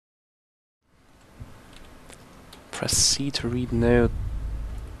press C to read note.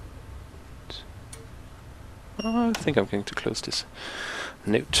 I think I'm going to close this.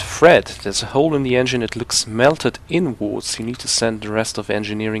 Note. Fred, there's a hole in the engine. It looks melted inwards. You need to send the rest of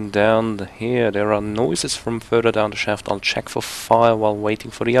engineering down here. There are noises from further down the shaft. I'll check for fire while waiting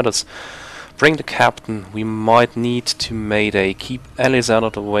for the others. Bring the captain. We might need to mayday. Keep Ellis out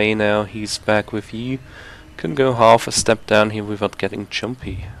of the way now. He's back with you. Can go half a step down here without getting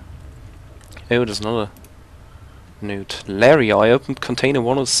jumpy. Oh, there's another note. Larry, I opened container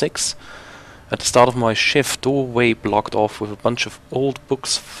 106 at the start of my shift. Doorway blocked off with a bunch of old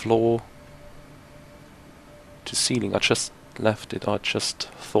books, floor to ceiling. I just left it. I just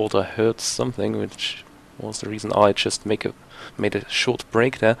thought I heard something, which was the reason I just made a short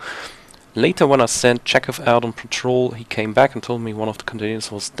break there. Later, when I sent Chekhov out on patrol, he came back and told me one of the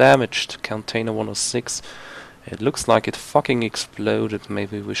containers was damaged. Container 106. It looks like it fucking exploded.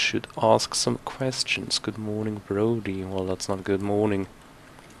 Maybe we should ask some questions. Good morning, Brody. Well, that's not good morning.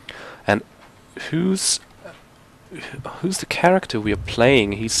 And who's the character we are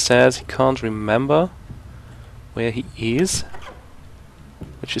playing? He says he can't remember where he is,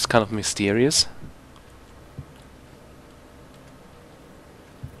 which is kind of mysterious.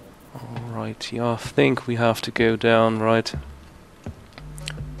 Alright, yeah, I think we have to go down, right?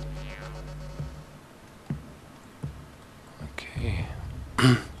 Okay.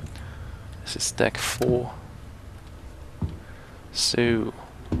 This is deck 4. So...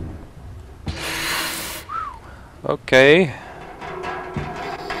 okay.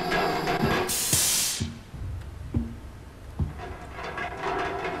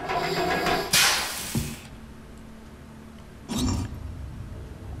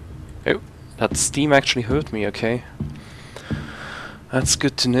 Oh, that steam actually hurt me, okay. That's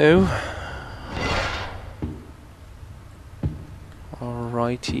good to know.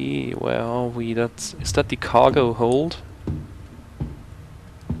 Alrighty, where are we? Is that the cargo hold?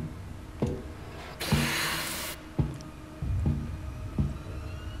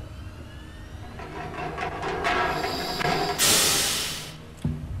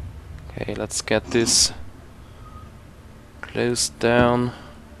 Okay, let's get this closed down.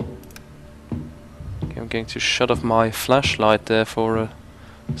 Okay, I'm going to shut off my flashlight there for a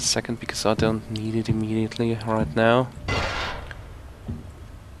second because I don't need it immediately right now.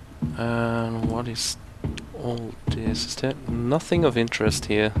 And what is all this? Is there nothing of interest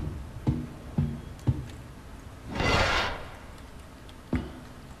here?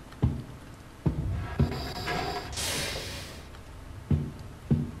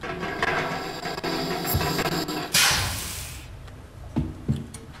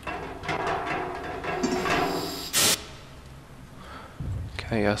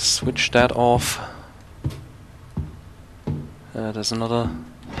 Okay, I switched that off. There's another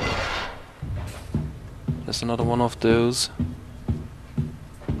one of those.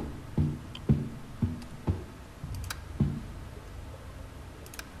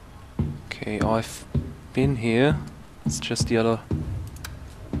 Okay, I've been here. It's just the other.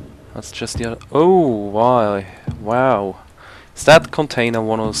 That's just the other. Oh, why? Wow. Is that container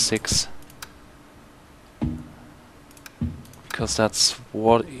 106? Because that's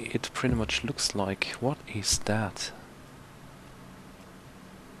what it pretty much looks like. What is that?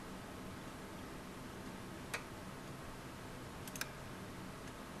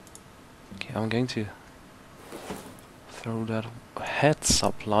 Okay, I'm going to throw that heads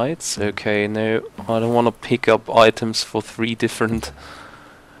up lights. Okay, no, I don't want to pick up items for 3 different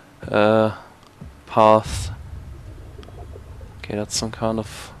paths. Okay, that's some kind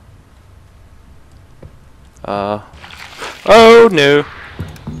of oh no!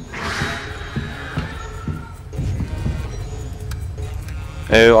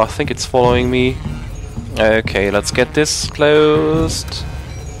 Oh, I think it's following me. Okay, let's get this closed.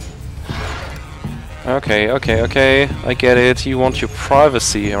 Okay, I get it. You want your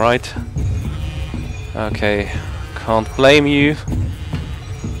privacy, right? Okay, can't blame you.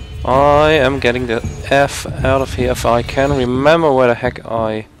 I am getting the F out of here if I can remember where the heck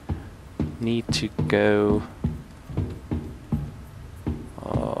I need to go.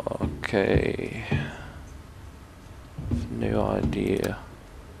 Okay. No idea.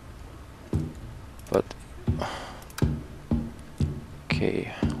 But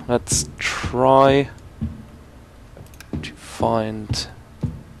okay, let's try to find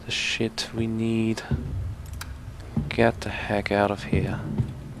the shit we need. Get the heck out of here.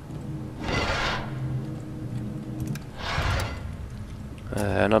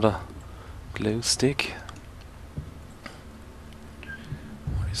 Another glow stick.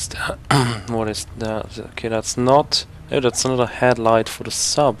 What is that? What is that? Okay, that's not... oh, that's another headlight for the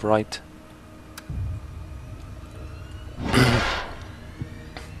sub, right?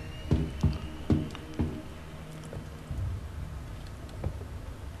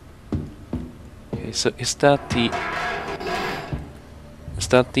 Okay, so is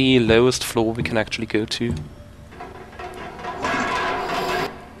that the lowest floor we can actually go to?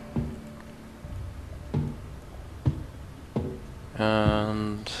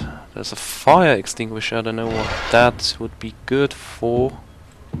 And there's a fire extinguisher. I don't know what that would be good for.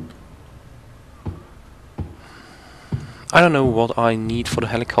 I don't know what I need for the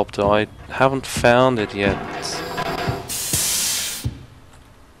helicopter. I haven't found it yet.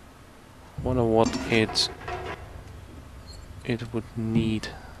 Wonder what it would need.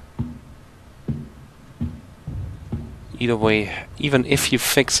 Either way, even if you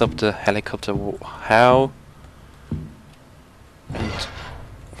fix up the helicopter, how and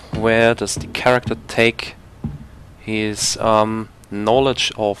where does the character take his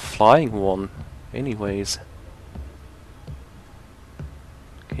knowledge of flying one anyways?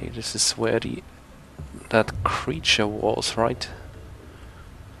 Okay, this is where that creature was, right?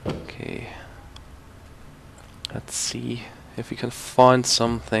 Okay. Let's see if we can find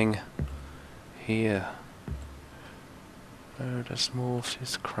something here. Oh, there's more of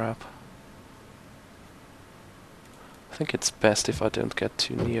this crap. I think it's best if I don't get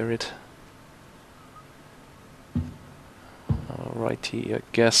too near it. Alrighty, I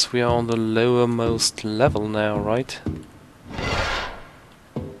guess we are on the lowermost level now, right?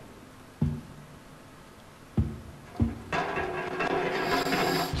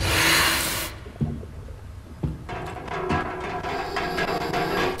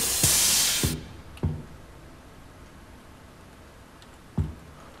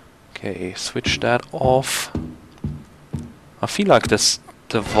 Okay, switch that off. I feel like the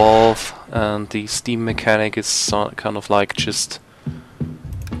valve and the steam mechanic is kind of like just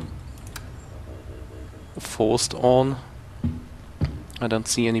forced on. I don't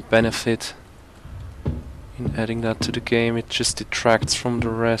see any benefit in adding that to the game. It just detracts from the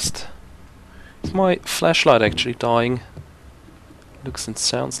rest. Is my flashlight actually dying? Looks and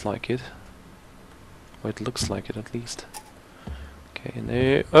sounds like it. Or it looks like it at least. Okay,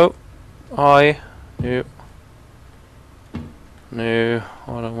 no. Oh! No. No,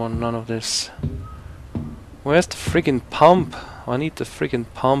 I don't want none of this. Where's the friggin' pump? I need the friggin'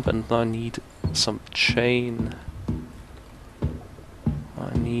 pump and I need some chain.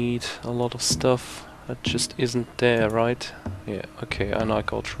 I need a lot of stuff that just isn't there, right? Yeah, okay, and I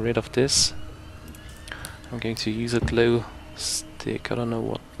got rid of this. I'm going to use a glow stick. I don't know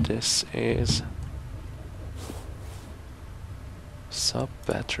what this is. Sub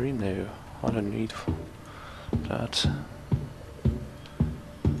battery? No, I don't need that.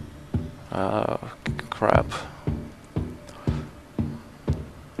 Crap.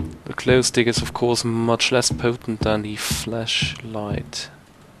 The glow stick is of course much less potent than the flashlight.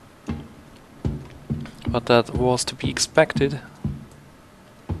 But that was to be expected.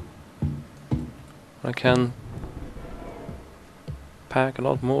 I can pack a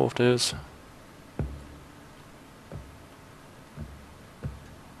lot more of those.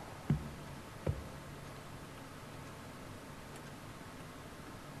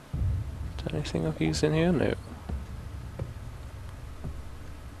 Anything of use in here? No.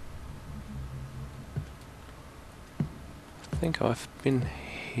 I think I've been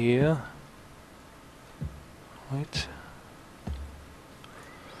here. Right.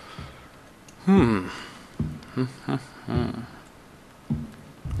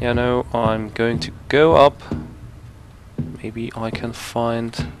 Yeah, no, I'm going to go up. Maybe I can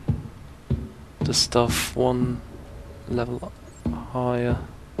find the stuff one level higher.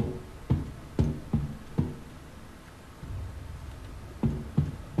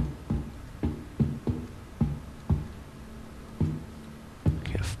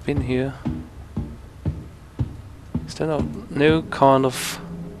 Been here. Is there no kind of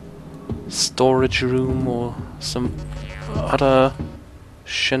storage room or some other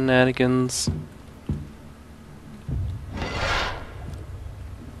shenanigans?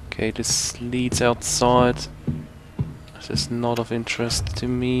 Okay, this leads outside. This is not of interest to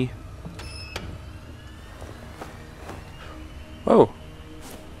me. Oh!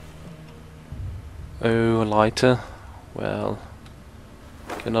 Oh, a lighter. Well...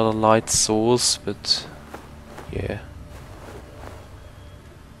 another light source, but yeah.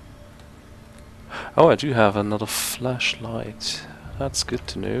 Oh, I do have another flashlight. That's good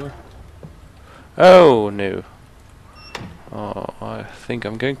to know. Oh no. Oh, I think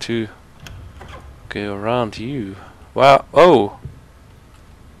I'm going to go around you. Wow. Oh.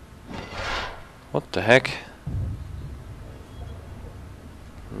 What the heck?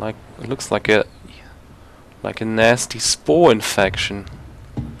 Like, it looks like a nasty spore infection.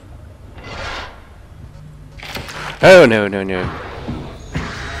 Oh no no no.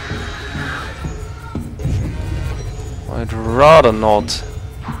 I'd rather not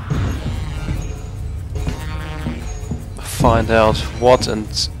find out what and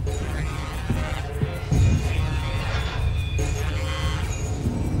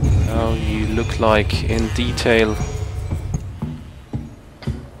how you look like in detail.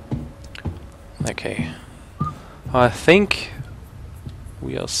 Okay, I think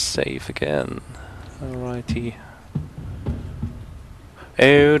we are safe again. Alrighty.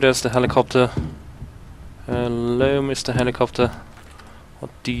 Oh, there's the helicopter. Hello, Mr. Helicopter.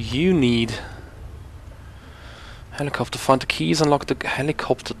 What do you need? Helicopter, find the keys, unlock the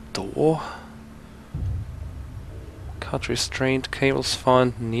helicopter door. Cut restraint cables,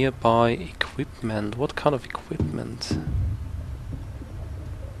 find nearby equipment. What kind of equipment?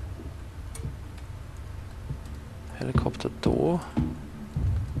 Helicopter door.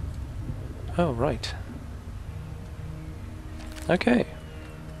 Oh, right. Okay.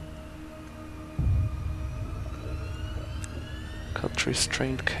 Cut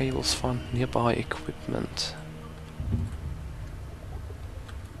restraint cables, find nearby equipment.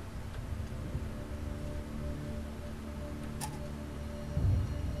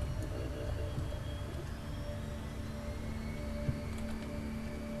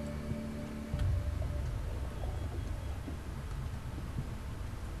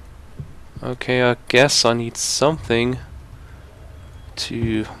 Okay, I guess I need something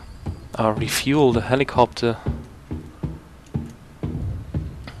to refuel the helicopter.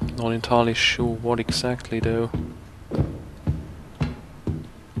 Not entirely sure what exactly though.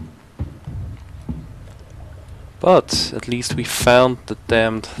 But at least we found the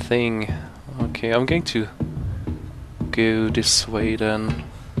damned thing. Okay, I'm going to go this way then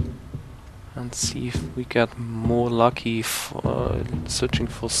and see if we get more lucky for searching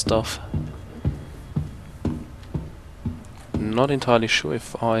for stuff. Not entirely sure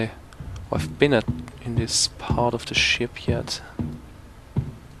if I've been in this part of the ship yet.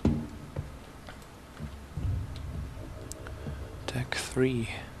 Deck 3.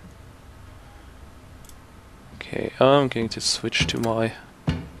 Okay, I'm going to switch to my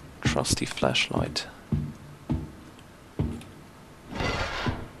trusty flashlight.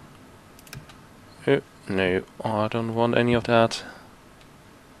 Oh, no, I don't want any of that.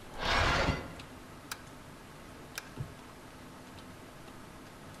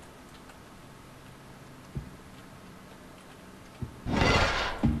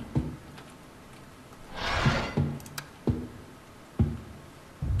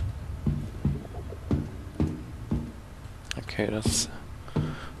 Okay,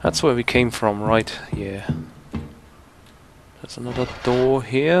 that's where we came from, right? Yeah. There's another door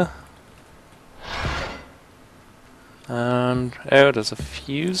here. And oh, there's a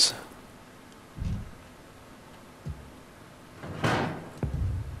fuse.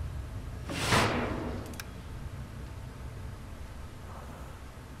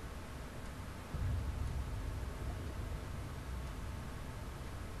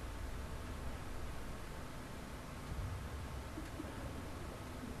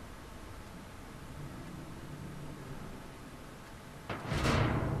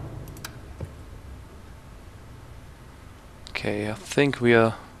 Okay, I think we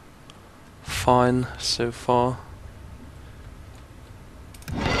are fine so far.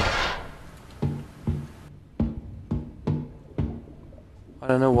 I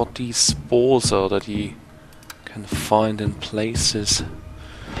don't know what these spores are that you can find in places.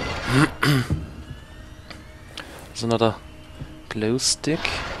 There's another glow stick.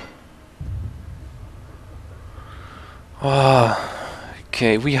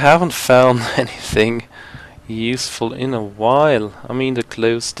 Okay, we haven't found anything useful in a while. I mean, the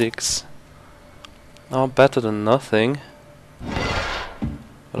glow sticks are better than nothing,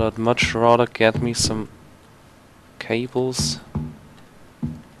 but I'd much rather get me some cables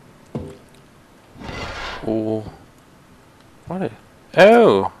or what?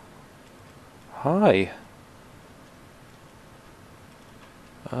 Oh, hi.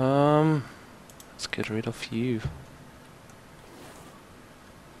 Let's get rid of you.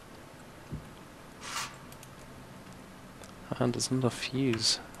 And there's another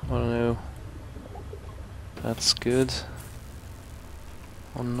fuse. I don't know. That's good.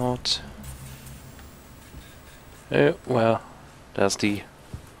 Or not. Oh, well, there's the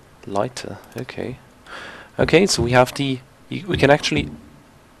lighter. Okay. Okay, so we have the... we can actually...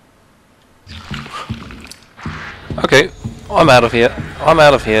 Okay, I'm out of here. I'm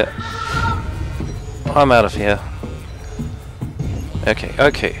out of here. I'm out of here. Okay,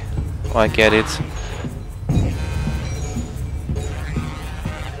 okay. I get it.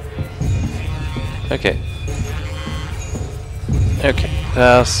 Okay. Okay,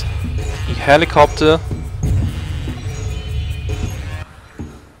 there's the helicopter.